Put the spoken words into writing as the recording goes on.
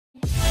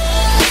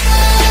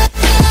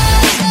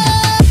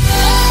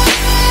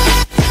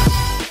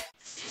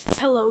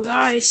Hello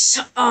guys,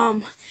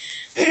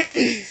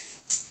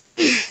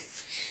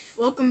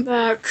 welcome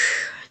back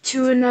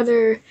to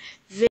another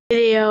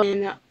video,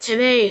 and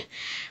today,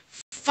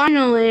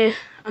 finally,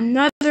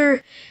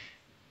 another,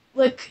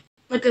 like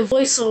a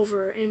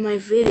voiceover in my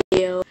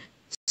video.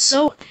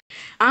 So,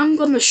 I'm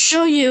gonna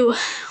show you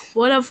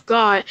what I've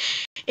got,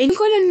 and you're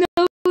gonna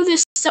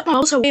notice that my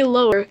levels are way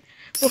lower,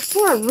 but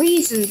for a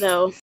reason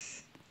though.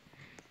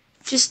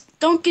 Just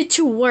don't get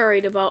too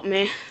worried about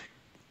me.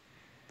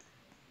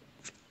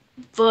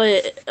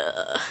 But,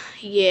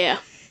 yeah.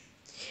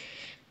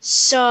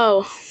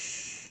 So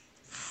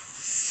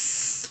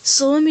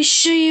let me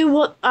show you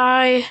what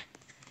I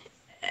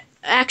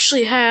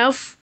actually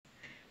have.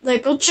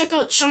 Like, go check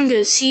out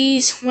Chungus.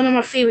 He's one of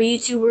my favorite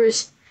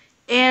YouTubers.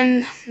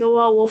 And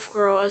Noelle Wolf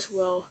Girl as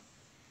well.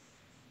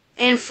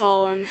 And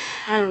Fallen.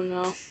 I don't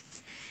know.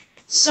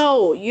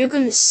 So, you're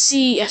gonna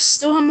see I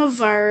still have my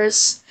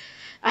virus.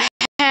 I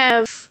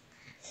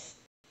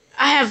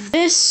have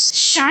this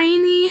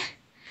shiny,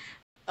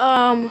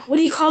 what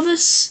do you call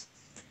this?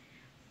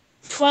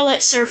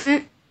 Twilight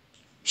Serpent,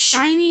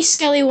 shiny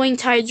Skelly Winged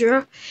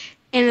Hydra,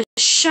 and a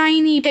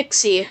shiny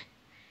Pixie.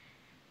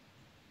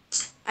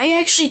 I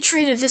actually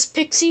traded this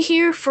Pixie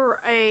here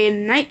for a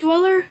Night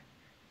Dweller.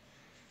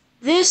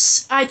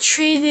 This, I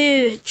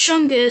traded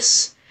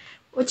Chungus,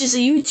 which is a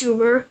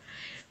YouTuber,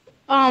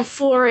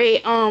 for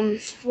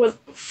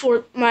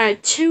my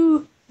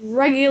two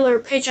regular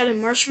Patriotic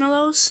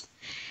Marshmallows.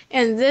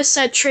 And this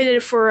I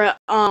traded for a,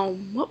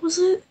 what was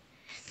it?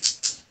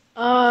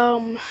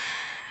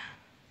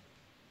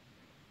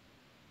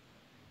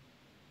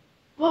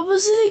 What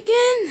was it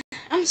again?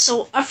 I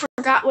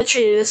forgot what I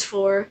traded this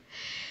for.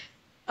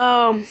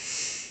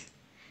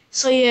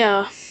 So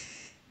yeah.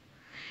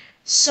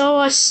 So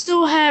I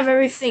still have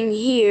everything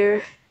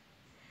here.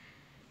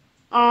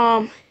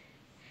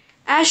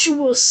 As you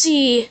will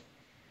see,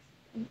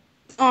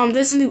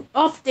 there's a new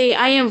update.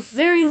 I am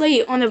very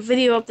late on a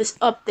video of this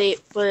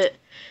update, but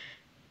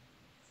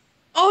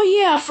oh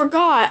yeah, I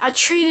forgot. I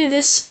traded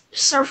this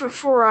surfer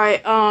for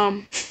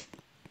a,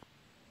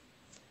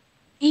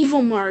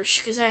 Evil Marsh,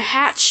 because I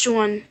hatched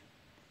one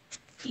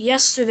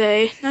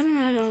yesterday.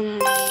 No.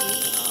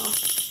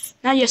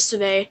 Not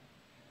yesterday.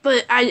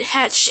 But I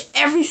hatched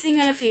everything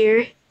out of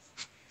here.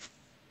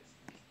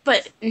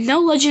 But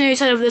no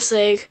legendaries out of this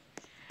egg.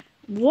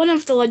 One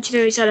of the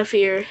legendaries out of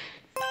here.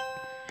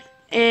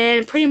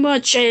 And pretty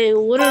much I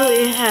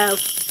literally have,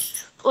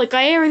 like,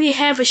 I already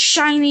have a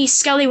shiny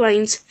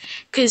Skellywings.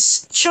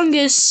 Because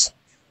Chungus,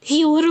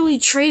 he literally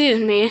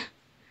traded me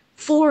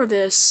for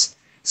this.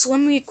 So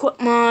let me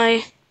equip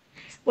my,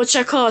 what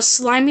I call a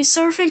slimy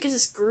surfing, because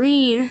it's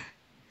green.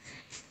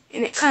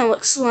 And it kind of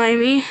looks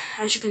slimy,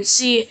 as you can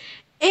see.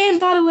 And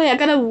by the way, I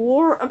got a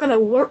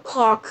Work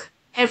Clock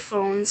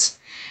headphones.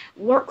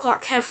 Work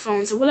Clock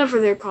headphones, or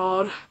whatever they're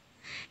called.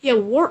 Yeah,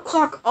 Work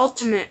Clock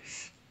Ultimate.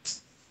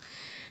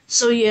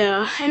 So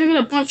yeah, and I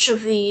got a bunch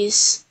of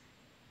these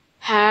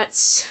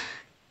hats.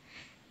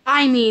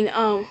 I mean,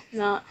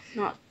 not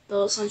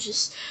those, I'm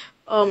just,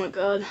 oh my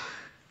god.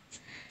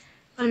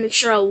 Gotta make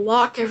sure I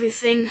lock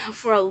everything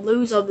before I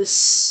lose all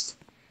this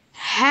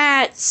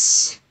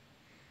hats.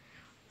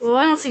 Well,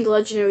 I don't think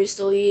legendaries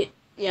delete.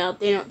 Yeah,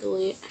 they don't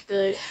delete.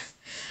 Good.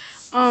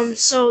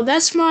 So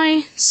that's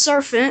my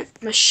Serpent,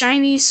 my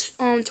shiny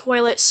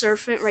Twilight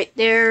Serpent right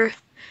there.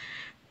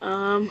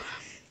 And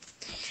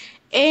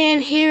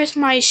here's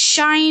my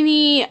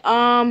shiny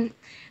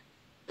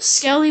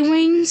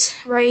Skellywings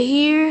right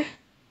here.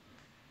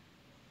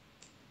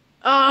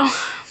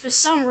 For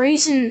some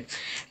reason,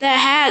 the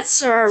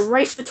hats are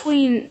right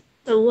between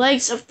the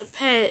legs of the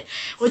pet,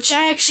 which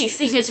I actually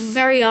think is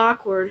very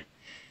awkward.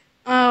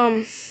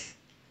 And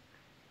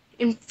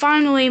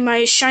finally,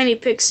 my shiny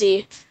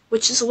Pixie,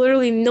 which is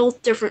literally no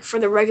different for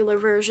the regular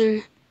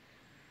version.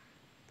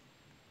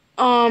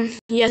 Yeah,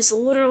 it's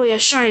literally a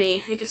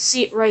shiny. You can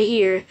see it right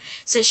here. It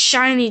says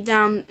shiny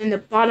down in the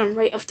bottom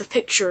right of the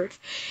picture.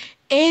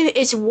 And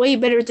it's way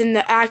better than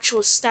the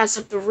actual stats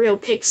of the real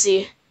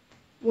Pixie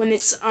when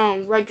it's,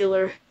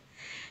 regular.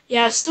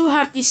 Yeah, I still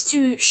have these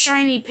two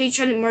shiny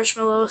Patriotic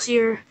Marshmallows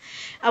here.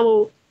 I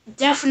will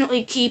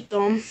definitely keep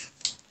them.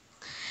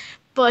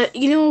 But,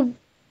 you know,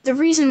 the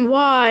reason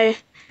why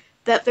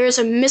that there's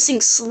a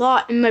missing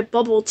slot in my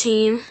bubble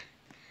team,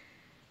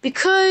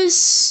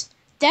 because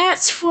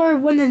that's for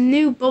when the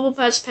new Bubble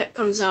Pass pet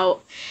comes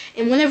out.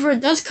 And whenever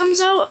it does come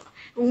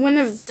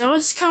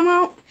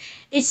out,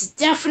 it's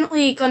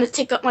definitely gonna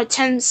take up my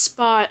 10th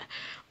spot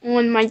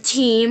on my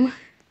team.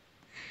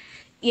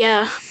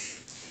 Yeah.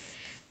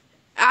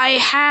 I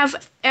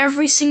have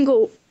every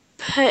single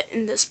pet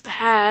in this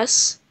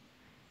pass.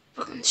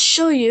 I can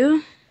show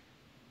you.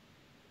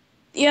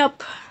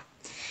 Yep.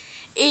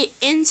 It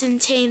ends in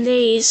 10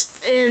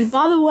 days. And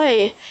by the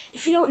way,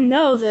 if you don't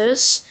know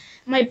this,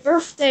 my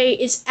birthday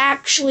is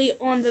actually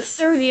on the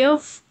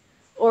 30th.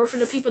 Or for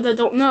the people that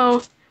don't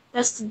know,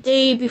 that's the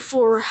day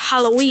before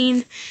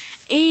Halloween.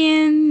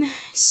 And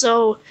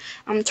so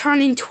I'm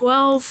turning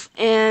 12.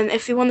 And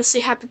if you want to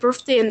say happy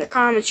birthday in the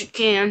comments, you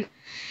can.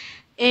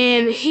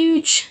 And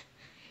huge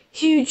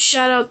huge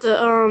shout out to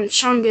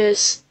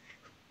Chungus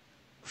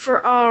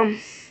for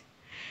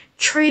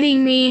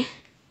treating me,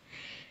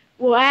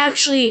 well,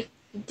 actually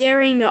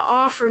daring to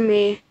offer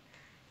me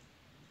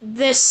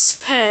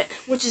this pet,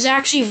 which is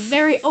actually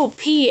very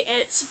OP.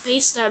 It's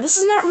based at, this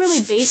is not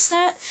really based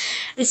at,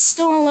 it's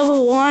still on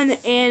level 1,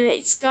 and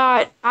it's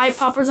got eye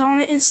poppers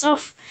on it and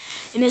stuff,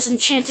 and it's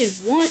enchanted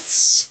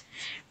once,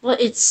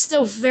 but it's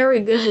still very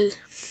good.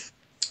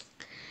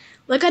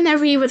 Like, I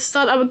never even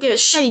thought I would get a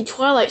shiny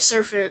Twilight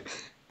Serpent,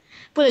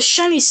 but a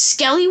shiny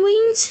Skelly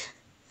Wings?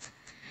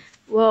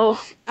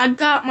 Well, I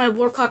got my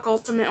Warclock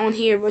Ultimate on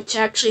here, which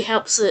actually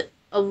helps it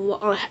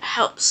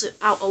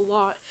out a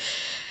lot.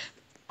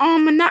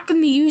 I'm not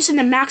gonna be using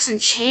the max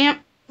enchant.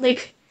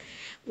 Like,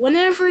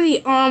 whenever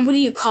the what do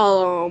you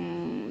call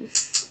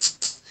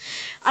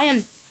I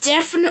am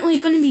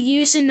definitely gonna be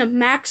using the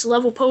max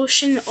level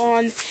potion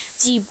on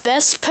the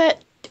best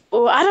pet.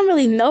 Well, I don't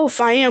really know if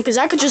I am, because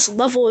I could just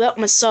level it up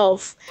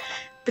myself,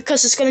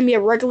 because it's gonna be a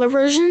regular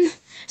version.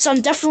 So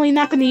I'm definitely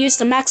not gonna use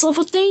the max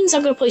level things.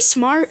 I'm gonna play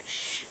smart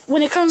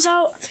when it comes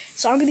out.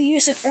 So I'm gonna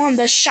use it on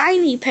the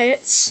shiny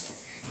pets.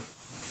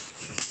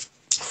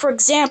 For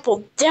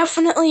example,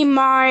 definitely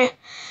my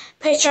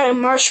Patriot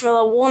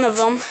Marshmallow, one of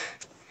them,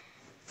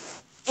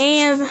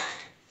 and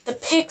the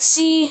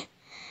Pixie,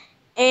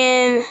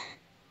 and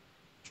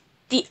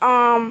the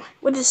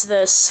what is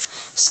this?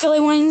 Skelly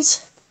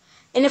Wings.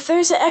 And if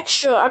there's an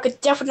extra, I could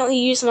definitely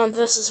use it on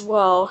this as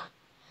well.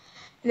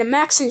 And the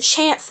max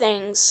enchant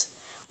things.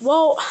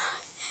 Well,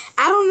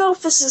 I don't know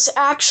if this is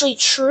actually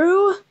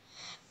true,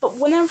 but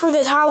whenever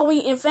the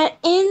Halloween event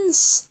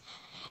ends,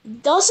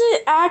 does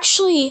it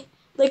actually,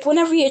 like,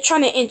 whenever you're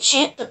trying to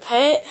enchant the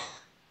pet,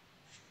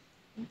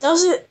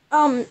 does it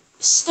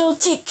still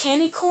take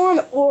candy corn?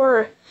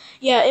 Or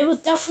yeah, it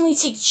would definitely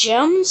take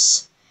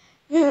gems.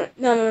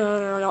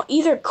 No,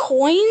 either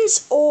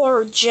coins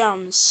or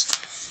gems,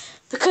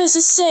 because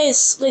it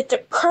says like the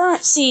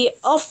currency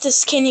of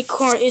this candy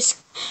corn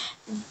is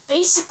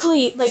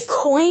basically like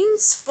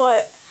coins,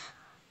 but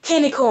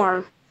candy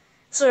corn.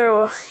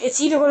 So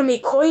it's either going to be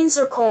coins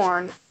or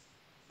corn.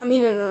 I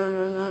mean,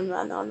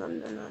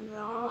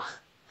 no.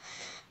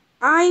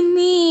 I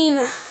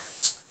mean,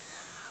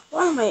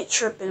 why am I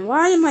tripping?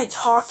 Why am I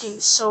talking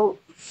so?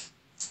 Oh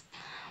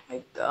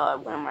my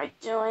God, what am I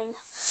doing?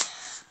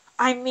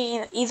 I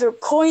mean, either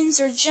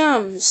coins or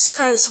gems,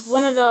 because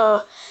one of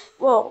the,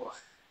 well,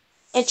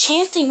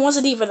 enchanting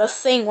wasn't even a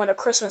thing when the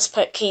Christmas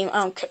pets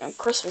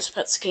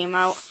came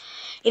out.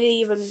 It didn't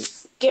even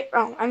get,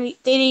 I mean,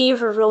 they didn't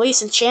even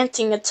release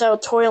enchanting until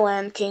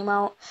Toyland came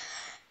out.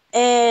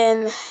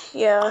 And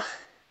yeah,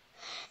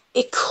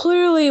 it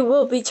clearly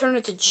will be turned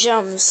into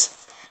gems,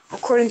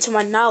 according to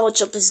my knowledge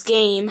of this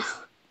game.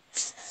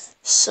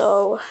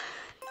 So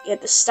yeah,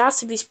 the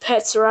stats of these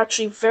pets are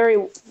actually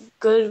very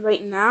good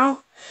right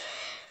now.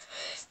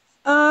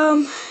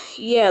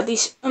 Yeah,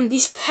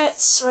 these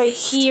pets right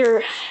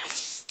here,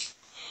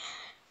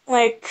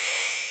 like,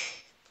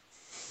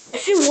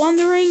 if you're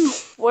wondering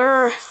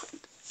where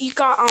you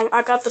got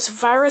I got this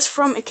virus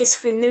from, in case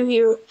if you're new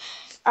here,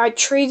 I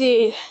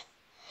traded.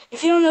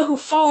 If you don't know who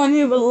Fallen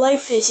New But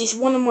Life is, he's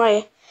one of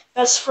my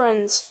best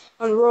friends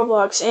on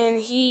Roblox,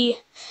 and he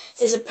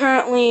is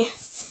apparently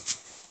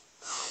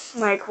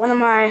like one of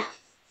my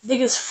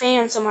biggest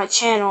fans on my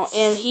channel,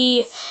 and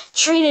he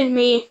traded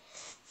me.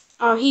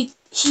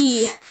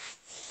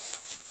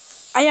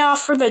 I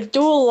offered the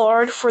Dual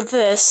Lord for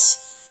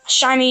this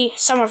shiny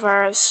Summer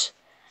Virus.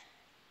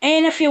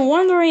 And if you're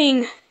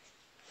wondering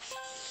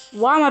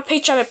why my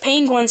Patriotic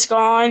Penguin's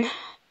gone,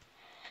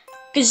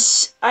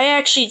 because I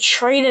actually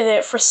traded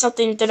it for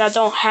something that I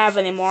don't have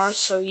anymore,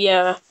 so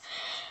yeah.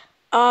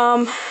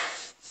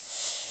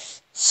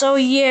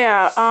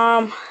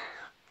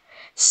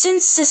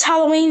 Since this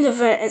Halloween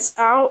event is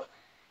out,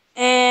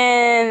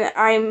 and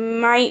I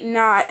might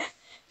not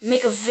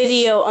make a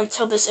video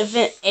until this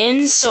event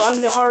ends, so I'm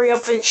gonna hurry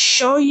up and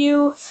show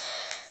you,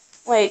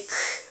 like,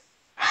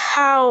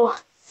 how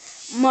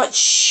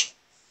much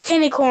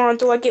candy corn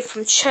do I get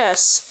from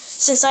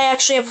chests, since I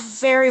actually have a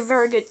very,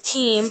 very good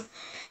team.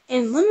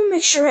 And let me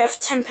make sure I have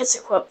 10 pets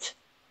equipped.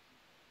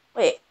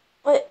 Wait,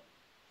 what?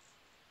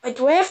 Wait,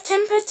 do I have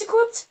 10 pets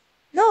equipped?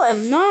 No, I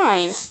have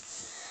 9.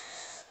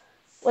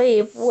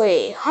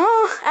 Wait,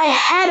 huh? I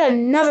had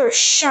another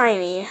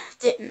shiny,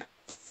 didn't I?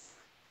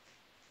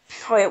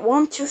 Wait,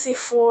 1, 2, 3,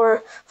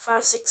 4,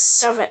 5, 6,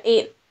 7,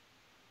 8,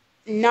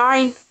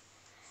 9.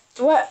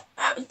 Do I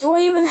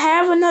even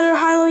have another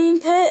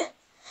Halloween pet?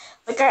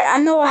 Like, I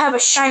know I have a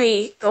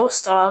shiny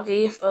ghost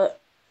doggy,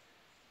 but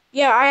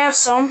yeah, I have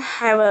some.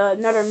 I have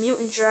another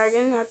mutant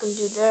dragon. I can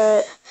do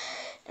that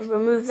and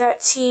remove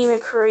that team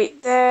and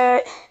create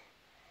that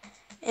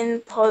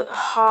and put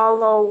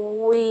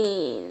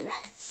Halloween.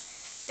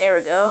 There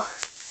we go.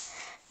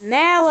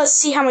 Now let's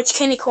see how much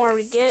candy corn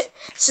we get,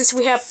 since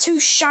we have 2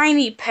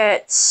 shiny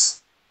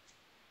pets.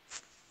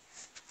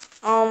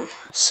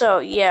 So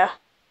yeah.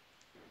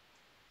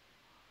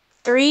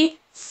 3,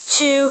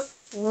 2,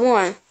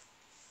 1.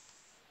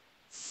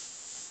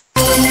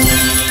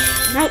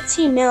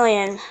 19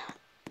 million.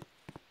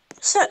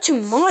 It's not too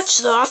much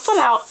though. I thought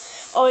out.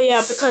 Oh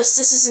yeah, because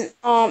this isn't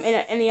in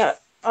any.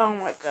 Oh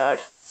my god.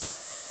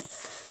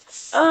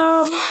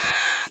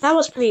 That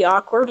was pretty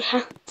awkward.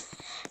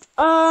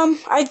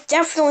 I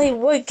definitely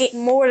would get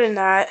more than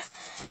that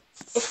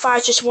if I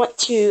just went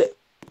to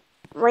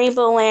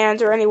Rainbow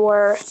Land or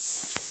anywhere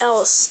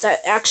else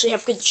that actually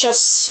have good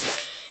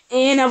chests.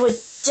 And I would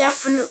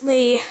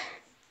definitely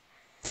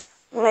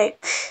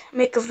like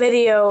make a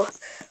video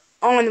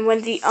on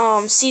when the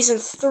season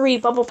 3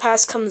 Bubble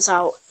Pass comes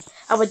out.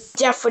 I would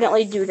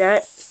definitely do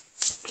that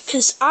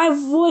because I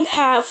would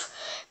have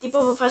the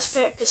Bubble Pass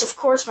pick because of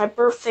course my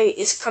birthday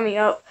is coming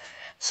up,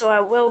 so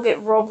I will get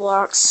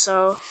Roblox.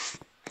 So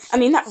I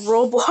mean not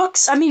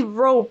Roblox, I mean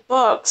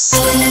Robux.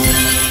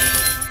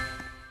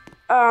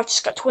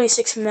 Just got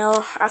 26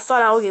 mil. I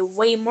thought I would get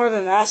way more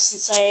than that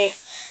since I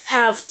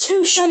have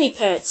 2 shiny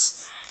pets.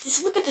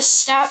 Just look at the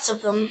stats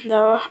of them,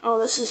 though. Oh,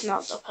 this is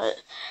not the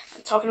pet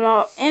I'm talking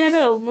about. And I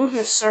got a Luna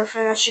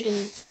Surfing, as you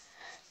can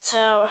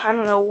tell. I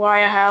don't know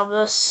why I have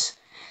this.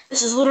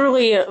 This is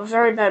literally a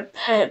very bad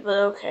pet, but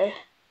okay.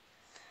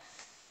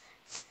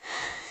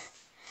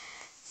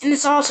 And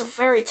it's also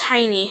very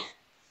tiny.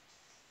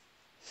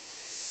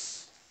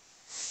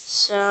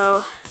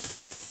 So,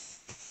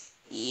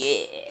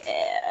 yeah.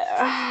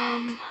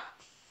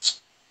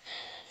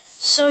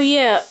 So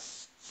yeah.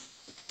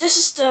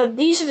 These are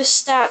the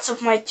stats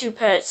of my 2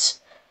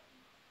 pets.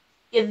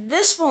 Yeah,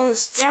 this one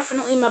is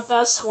definitely my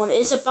best one.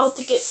 It's about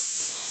to get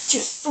to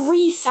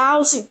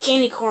 3,000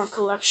 candy corn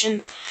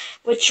collection,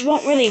 which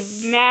won't really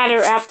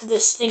matter after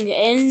this thing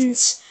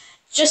ends.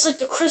 Just like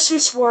the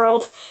Christmas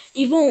world,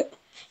 you won't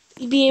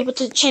be able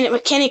to chain it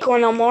with candy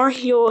corn no more.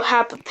 You'll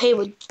have to pay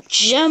with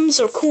gems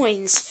or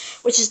coins,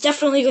 which is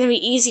definitely going to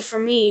be easy for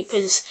me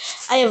because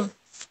I have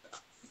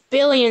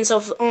billions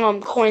of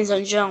coins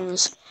and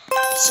gems.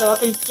 So I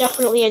can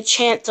definitely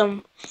enchant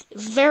them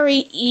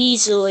very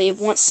easily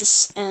once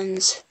this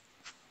ends.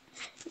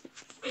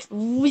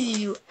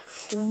 Woo,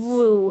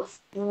 woo,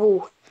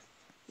 woo.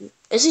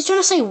 Is he trying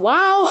to say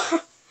wow?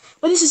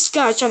 What is this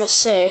guy trying to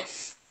say?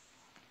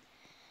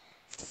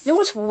 You know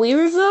what's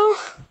weird though?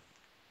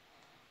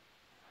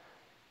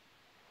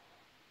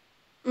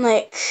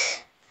 Like,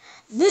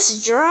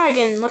 this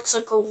dragon looks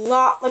like a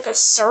lot like a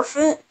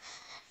serpent,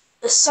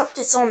 except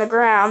it's on the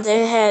ground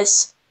and it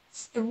has.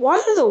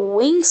 Why do the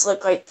wings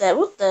look like that?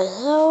 What the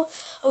hell?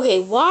 Okay,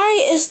 why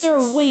is there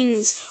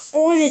wings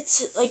on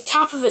its, like,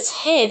 top of its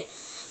head?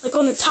 Like,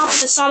 on the top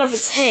of the side of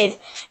its head.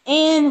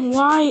 And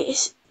why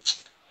is...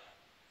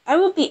 I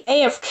would be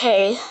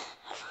AFK.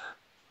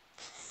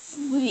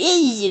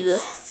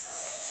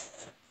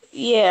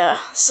 Yeah,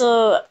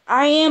 so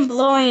I am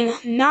blowing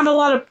not a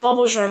lot of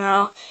bubbles right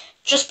now.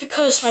 Just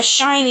because my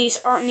shinies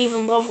aren't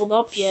even leveled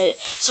up yet.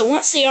 So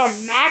once they are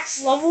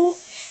max level,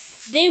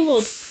 they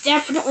will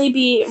definitely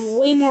be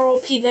way more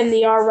OP than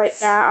they are right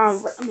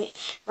now.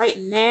 Right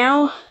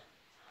now.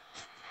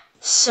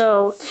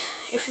 So,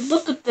 if you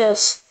look at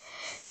this,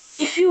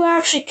 if you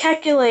actually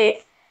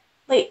calculate,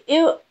 like it,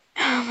 oh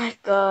my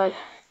god,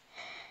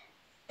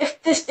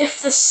 if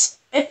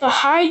the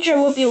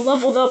Hydra would be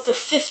leveled up to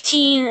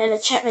 15 and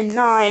enchantment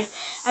 9,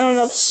 I don't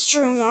know if this is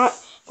true or not,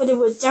 but it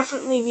would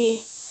definitely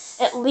be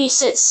at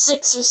least at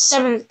 6 or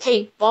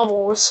 7k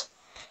bubbles.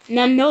 And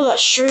I know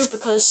that's true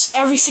because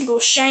every single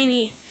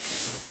shiny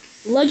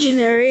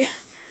legendary,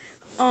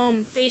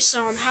 based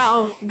on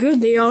how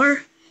good they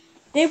are,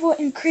 they will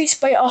increase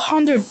by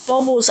 100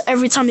 bubbles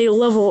every time they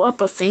level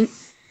up, I think.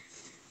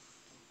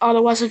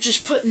 Otherwise, I'm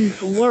just putting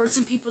words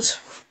in people's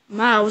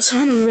mouths.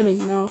 I don't really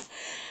know.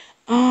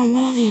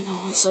 What do you know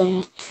what I'm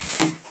saying?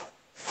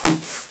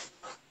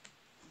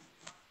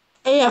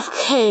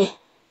 AFK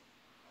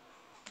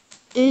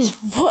is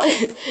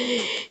what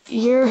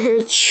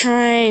you're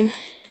trying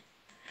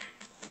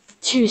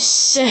to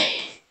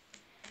say.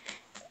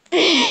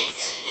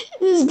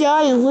 This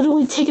guy is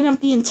literally taking up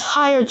the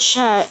entire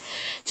chat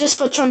just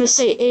by trying to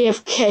say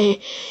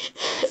AFK.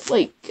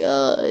 Like,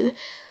 God.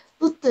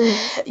 What the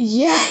heck?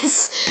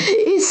 Yes!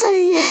 He said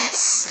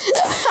yes!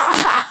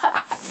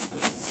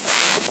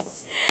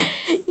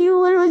 You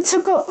literally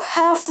took up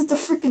half of the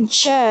freaking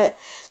chat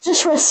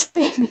just for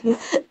spamming.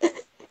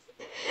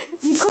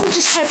 You could have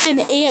just typed in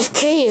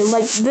AFK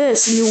like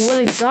this and you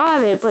would have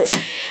got it, but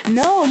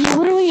no, you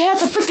literally had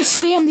to freaking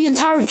spam the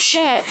entire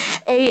chat.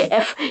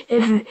 If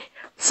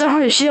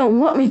somehow she don't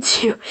want me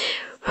to.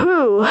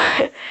 Who?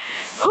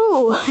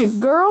 Your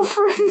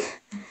girlfriend?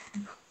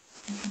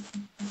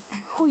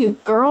 Who, your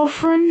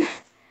girlfriend?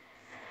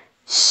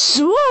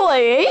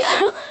 Sully?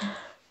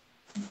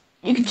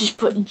 You could just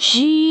put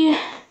G,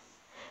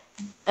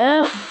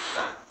 F.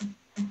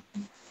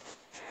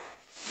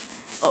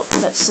 Oh,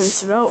 that's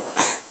censored out.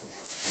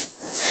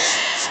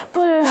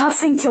 But I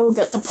think he'll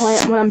get the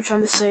point what I'm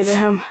trying to say to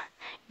him.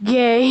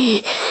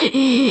 Gay.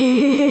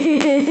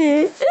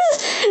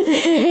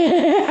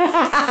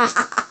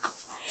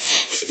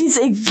 He's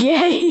a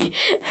gay.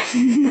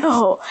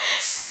 No.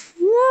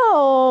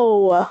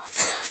 No.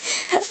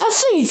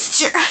 I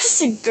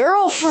say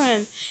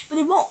girlfriend, but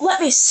he won't let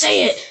me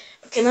say it.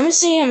 Okay, let me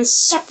say it in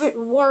separate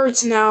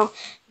words now.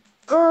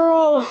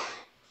 girl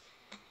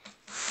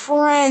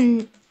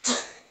friend.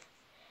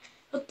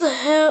 What the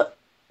hell?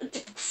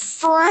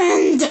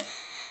 Friend.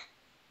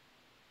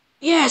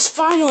 Yes,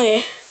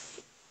 finally.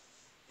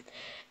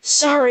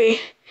 Sorry.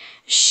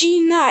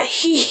 She, not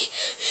he.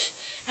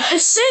 I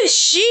said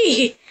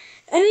she.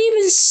 I didn't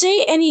even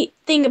say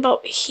anything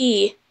about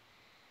he.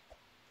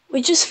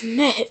 We just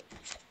met.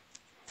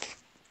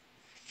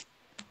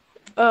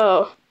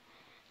 Oh.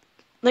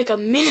 Like a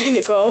minute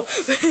ago.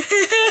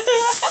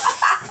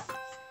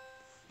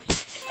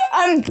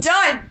 I'm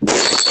done.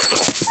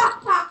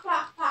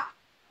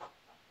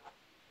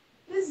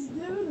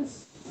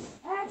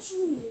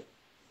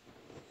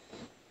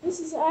 This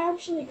is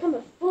actually kind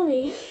of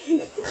funny.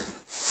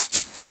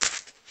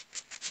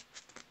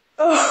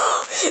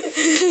 Oh.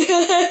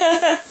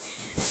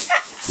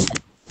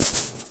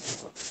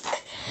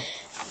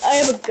 I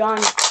have a gun.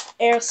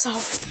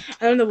 Airsoft.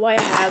 I don't know why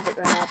I have it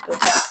right now, but...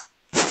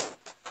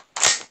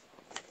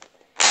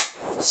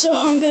 So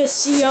I'm gonna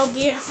see y'all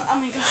again. Oh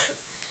my god.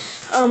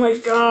 Oh my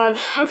god.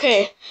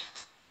 Okay.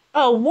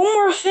 Oh, one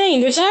more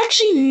thing. There's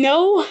actually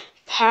no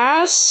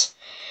pass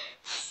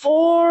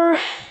for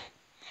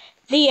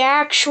the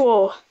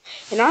actual.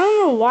 And I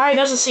don't know why it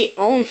doesn't say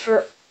own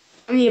for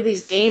any of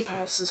these game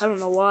passes. I don't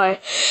know why.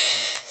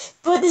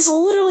 But there's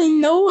literally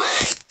no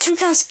 2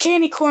 times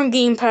candy corn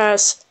game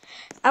pass.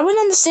 I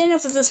wouldn't understand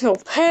if there's no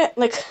pet.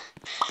 Like,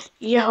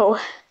 yo.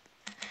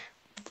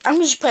 I'm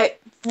just play.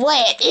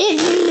 What?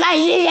 I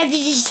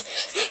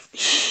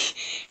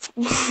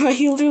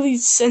literally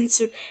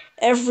censored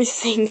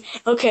everything.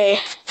 Okay.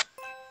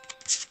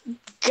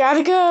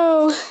 Gotta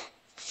go.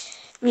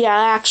 Yeah,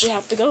 I actually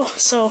have to go.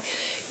 So,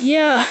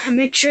 yeah,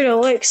 make sure to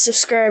like,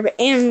 subscribe,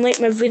 and like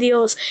my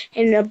videos.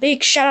 And a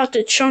big shout out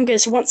to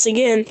Chungus once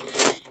again.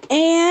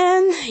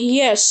 And,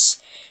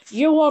 yes,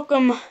 you're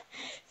welcome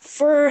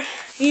for,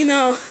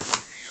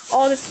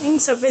 all the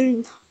things I've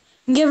been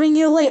giving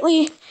you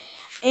lately.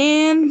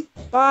 And,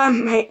 bye,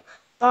 mate.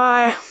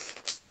 Bye.